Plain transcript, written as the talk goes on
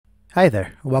Hi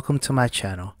there, welcome to my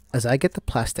channel. As I get the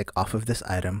plastic off of this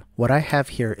item, what I have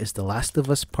here is The Last of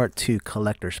Us Part 2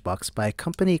 collector's box by a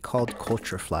company called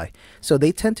CultureFly. So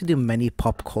they tend to do many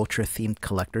pop culture themed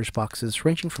collector's boxes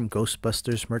ranging from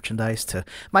Ghostbusters merchandise to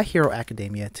My Hero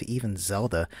Academia to even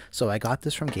Zelda, so I got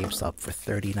this from GameStop for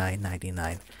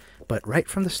 $39.99. But right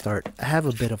from the start, I have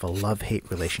a bit of a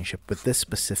love-hate relationship with this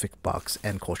specific box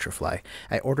and CultureFly.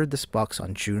 I ordered this box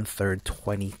on June 3rd,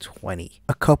 2020,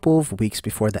 a couple of weeks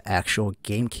before the actual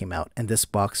game came out, and this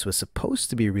box was supposed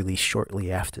to be released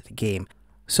shortly after the game,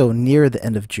 so near the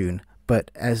end of June. But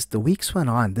as the weeks went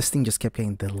on, this thing just kept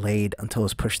getting delayed until it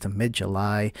was pushed to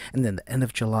mid-July, and then the end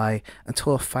of July,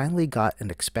 until it finally got an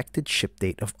expected ship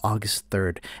date of August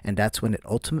 3rd, and that's when it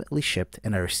ultimately shipped,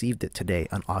 and I received it today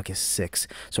on August 6th.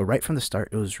 So right from the start,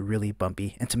 it was really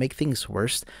bumpy, and to make things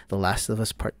worse, The Last of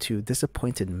Us Part 2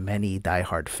 disappointed many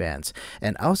diehard fans,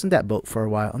 and I was in that boat for a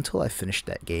while until I finished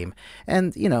that game.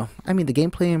 And, the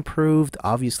gameplay improved,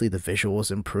 obviously the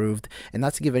visuals improved, and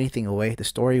not to give anything away, the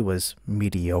story was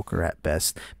mediocre at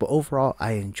best, but overall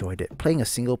I enjoyed it. Playing a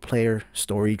single player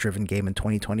story driven game in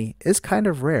 2020 is kind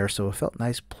of rare, so it felt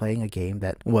nice playing a game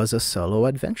that was a solo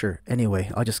adventure. Anyway,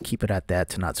 I'll just keep it at that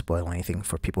to not spoil anything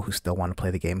for people who still want to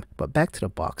play the game, but back to the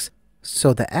box.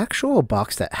 So the actual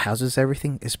box that houses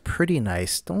everything is pretty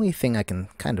nice. The only thing I can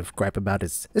kind of gripe about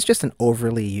is it's just an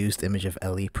overly used image of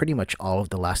Ellie. Pretty much all of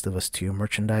The Last of Us 2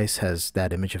 merchandise has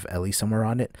that image of Ellie somewhere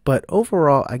on it. But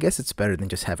overall, I guess it's better than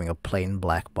just having a plain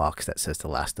black box that says The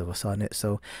Last of Us on it.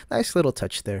 So nice little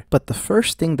touch there. But the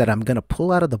first thing that I'm going to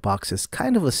pull out of the box is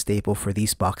kind of a staple for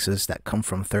these boxes that come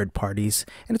from third parties.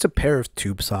 And it's a pair of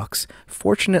tube socks.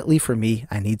 Fortunately for me,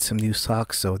 I need some new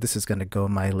socks. So this is going to go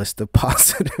on my list of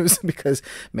positives. Because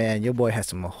man, your boy has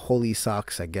some holy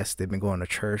socks. I guess they've been going to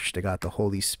church. They got the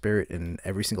Holy Spirit in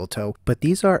every single toe. But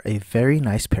these are a very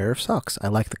nice pair of socks. I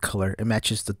like the color. It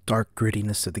matches the dark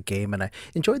grittiness of the game, and I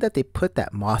enjoy that they put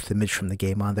that moth image from the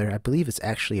game on there. I believe it's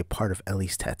actually a part of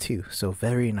Ellie's tattoo, so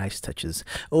very nice touches.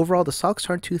 Overall, the socks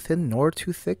aren't too thin nor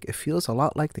too thick. It feels a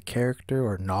lot like the character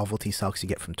or novelty socks you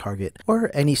get from Target or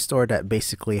any store that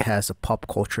basically has a pop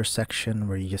culture section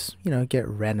where you just, get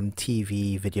random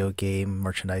TV, video game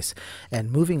merchandise. And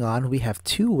moving on, we have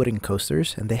two wooden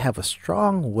coasters, and they have a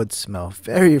strong wood smell.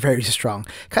 Very, very strong.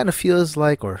 Kind of feels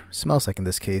like, or smells like in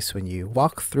this case, when you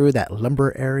walk through that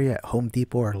lumber area at Home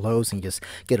Depot or Lowe's and you just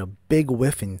get a big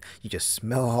whiff and you just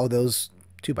smell all those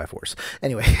 2x4s.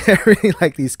 Anyway, I really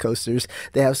like these coasters.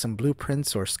 They have some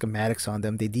blueprints or schematics on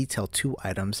them. They detail two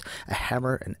items, a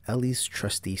hammer and Ellie's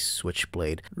trusty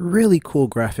switchblade. Really cool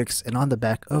graphics, and on the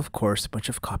back, of course, a bunch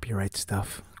of copyright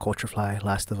stuff. CultureFly,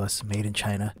 Last of Us, made in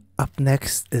China. Up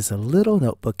next is a little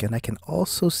notebook, and I can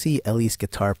also see Ellie's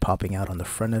guitar popping out on the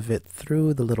front of it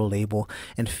through the little label,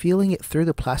 and feeling it through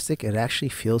the plastic, it actually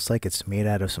feels like it's made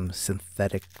out of some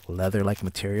synthetic leather-like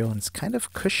material, and it's kind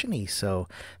of cushiony, so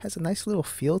it has a nice little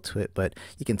feel to it, but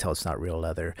you can tell it's not real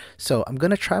leather. So I'm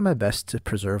going to try my best to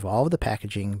preserve all of the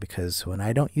packaging, because when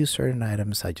I don't use certain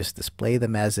items, I just display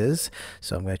them as is.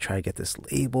 So I'm going to try to get this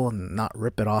label and not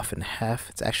rip it off in half.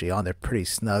 It's actually on there pretty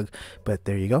snug, but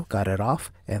there you go, got it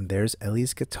off, and there's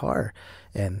Ellie's guitar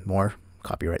and more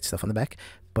copyright stuff on the back.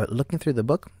 But looking through the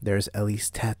book, there's Ellie's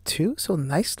tattoo, so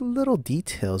nice little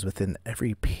details within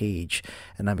every page,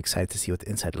 and I'm excited to see what the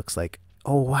inside looks like.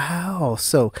 Oh wow,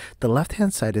 so the left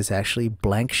hand side is actually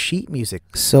blank sheet music.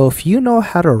 So if you know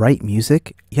how to write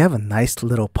music, you have a nice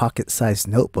little pocket sized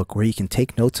notebook where you can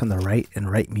take notes on the right and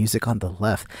write music on the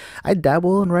left. I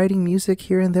dabble in writing music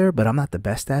here and there, but I'm not the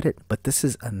best at it. But this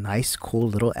is a nice cool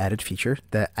little added feature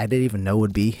that I didn't even know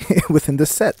would be within the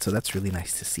set, so that's really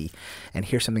nice to see. And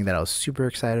here's something that I was super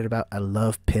excited about. I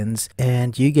love pins,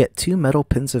 and you get two metal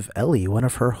pins of Ellie, one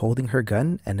of her holding her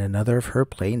gun and another of her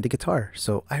playing the guitar.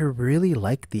 So I really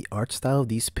like the art style of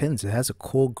these pins. It has a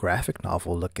cool graphic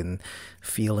novel looking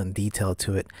feel and detail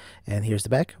to it. And here's the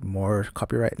back, more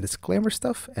copyright and disclaimer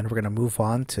stuff, and we're going to move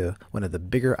on to one of the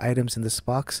bigger items in this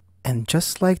box. And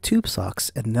just like tube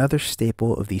socks, another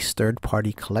staple of these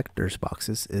third-party collectors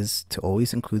boxes is to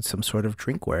always include some sort of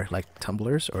drinkware, like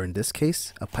tumblers, or in this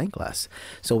case, a pint glass.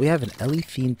 So we have an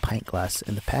Ellie-themed pint glass,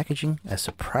 and the packaging, as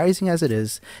surprising as it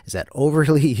is that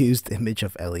overly used image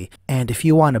of Ellie. And if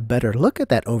you want a better look at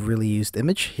that overly used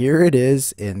image, here it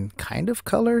is in kind of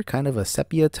color, kind of a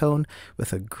sepia tone,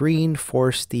 with a green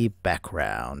foresty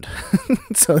background.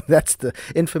 So that's the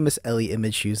infamous Ellie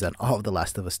image used on all of the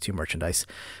Last of Us 2 merchandise.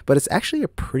 but it's actually a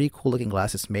pretty cool looking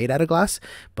glass. It's made out of glass,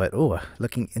 but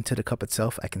looking into the cup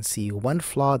itself, I can see one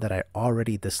flaw that I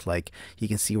already dislike. You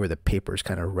can see where the paper is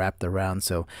kind of wrapped around,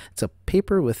 so it's a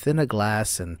paper within a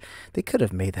glass, and they could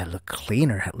have made that look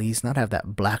cleaner, at least not have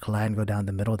that black line go down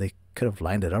the middle. They could have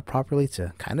lined it up properly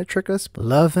to kind of trick us.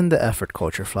 Loving the effort,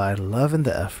 CultureFly, loving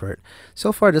the effort.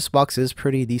 So far this box is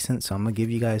pretty decent, so I'm gonna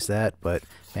give you guys that, but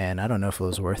man, I don't know if it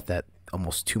was worth that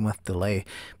almost 2-month delay.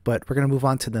 But we're gonna move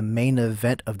on to the main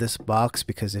event of this box,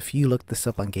 because if you look this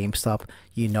up on GameStop,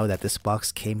 you know that this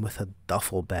box came with a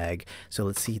duffel bag. So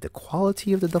let's see the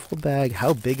quality of the duffel bag,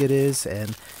 how big it is,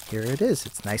 and here it is.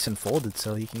 It's nice and folded,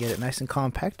 so you can get it nice and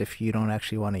compact if you don't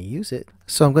actually want to use it.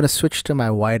 So I'm going to switch to my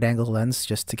wide angle lens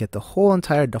just to get the whole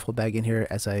entire duffel bag in here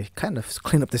as I kind of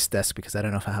clean up this desk, because I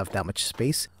don't know if I have that much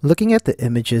space. Looking at the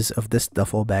images of this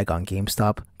duffel bag on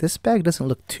GameStop, this bag doesn't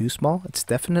look too small. It's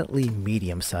definitely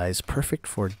medium size, perfect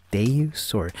for day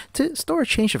use or to store a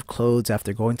change of clothes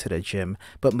after going to the gym.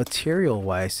 But material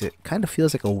wise, it kind of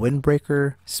feels like a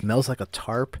windbreaker, smells like a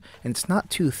tarp, and it's not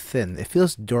too thin. It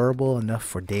feels durable enough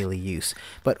for daily use,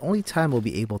 but only time will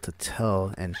be able to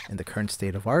tell. And in the current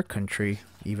state of our country,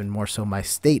 even more so my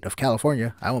state of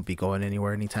California, I won't be going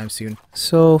anywhere anytime soon.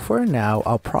 So for now,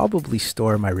 I'll probably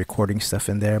store my recording stuff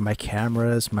in there, my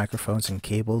cameras, microphones, and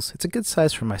cables. It's a good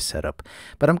size for my setup,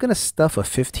 but I'm gonna stuff a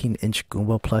 15-inch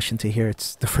Goomba plush into here.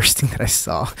 It's the first thing that I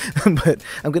saw, but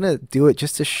I'm gonna do it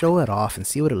just to show it off and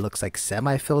see what it looks like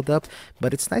semi-filled up.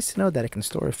 But it's nice to know that I can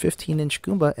store a 15-inch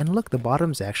Goomba, and look, the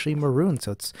bottom's actually maroon,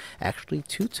 so it's actually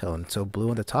two-tone. So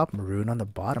blue on the top, maroon on the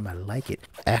bottom. I like it.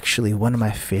 Actually, one of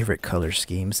my favorite color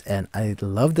schemes, and I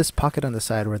love this pocket on the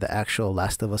side where the actual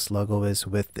Last of Us logo is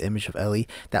with the image of Ellie.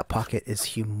 That pocket is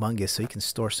humongous, so you can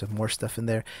store some more stuff in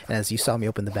there. And as you saw me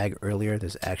open the bag earlier,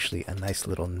 there's actually a nice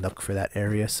little nook for that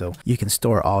area, so you can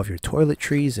store all of your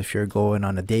toiletries if you're going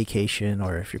on a daycation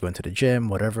or if you're going to the gym,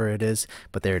 whatever it is.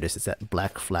 But there it is. It's that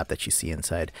black flap that you see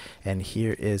inside, and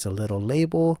here is a little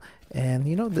label. And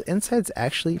you know, the inside's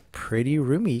actually pretty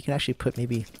roomy. You can actually put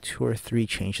maybe 2 or 3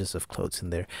 changes of clothes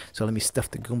in there. So let me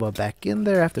stuff the Goomba back in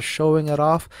there after showing it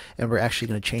off, and we're actually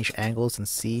going to change angles and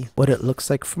see what it looks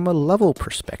like from a level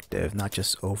perspective, not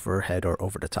just overhead or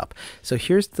over the top. So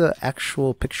here's the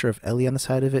actual picture of Ellie on the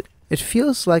side of it. It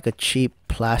feels like a cheap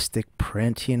plastic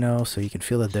print, you know, so you can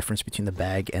feel the difference between the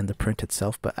bag and the print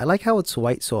itself. But I like how it's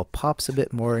white, so it pops a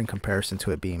bit more in comparison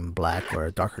to it being black or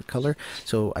a darker color.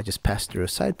 So I just passed through a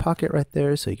side pocket right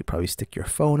there, so you could probably stick your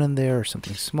phone in there or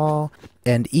something small.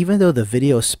 And even though the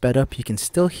video is sped up, you can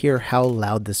still hear how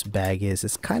loud this bag is.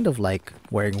 It's kind of like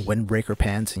wearing windbreaker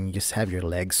pants and you just have your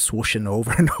legs swooshing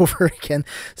over and over again.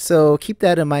 So keep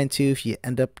that in mind too. If you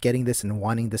end up getting this and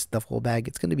wanting this duffel bag,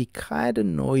 it's going to be kind of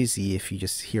noisy if you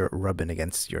just hear it rubbing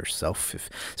against yourself,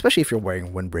 especially if you're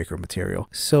wearing windbreaker material.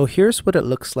 So here's what it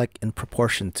looks like in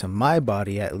proportion to my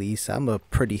body, at least. I'm a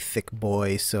pretty thick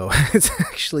boy, so it's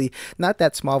actually not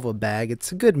that small of a bag.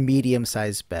 It's a good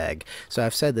medium-sized bag. So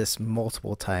I've said this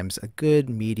multiple times, a good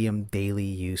medium daily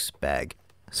use bag.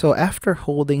 So after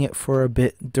holding it for a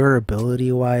bit,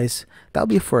 durability wise, that'll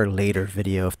be for a later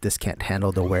video if this can't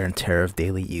handle the wear and tear of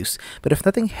daily use. But if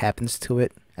nothing happens to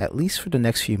it, at least for the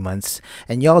next few months,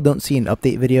 and y'all don't see an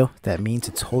update video, that means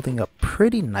it's holding up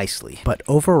pretty nicely. But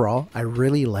overall, I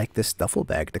really like this duffel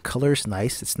bag. The color is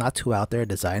nice, it's not too out there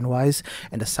design wise,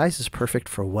 and the size is perfect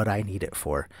for what I need it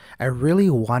for. I really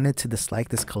wanted to dislike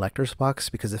this collector's box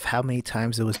because of how many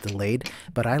times it was delayed,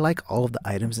 but I like all of the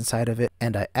items inside of it,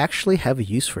 and I actually have a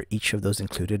use for each of those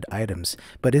included items.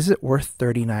 But is it worth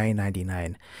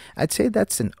 $39.99? I'd say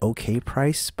that's an okay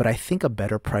price, but I think a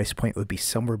better price point would be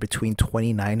somewhere between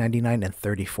 $29.99 and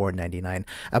 $34.99.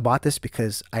 I bought this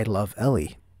because I love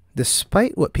Ellie.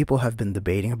 Despite what people have been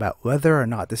debating about whether or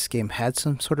not this game had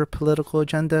some sort of political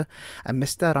agenda, I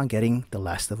missed out on getting The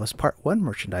Last of Us Part 1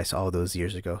 merchandise all those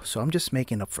years ago, so I'm just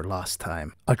making up for lost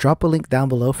time. I'll drop a link down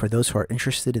below for those who are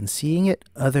interested in seeing it.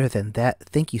 Other than that,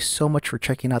 thank you so much for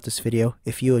checking out this video.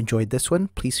 If you enjoyed this one,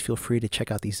 please feel free to check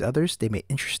out these others. They may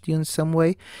interest you in some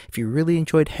way. If you really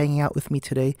enjoyed hanging out with me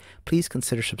today, please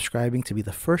consider subscribing to be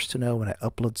the first to know when I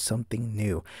upload something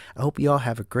new. I hope you all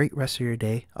have a great rest of your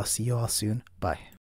day. I'll see you all soon. Bye.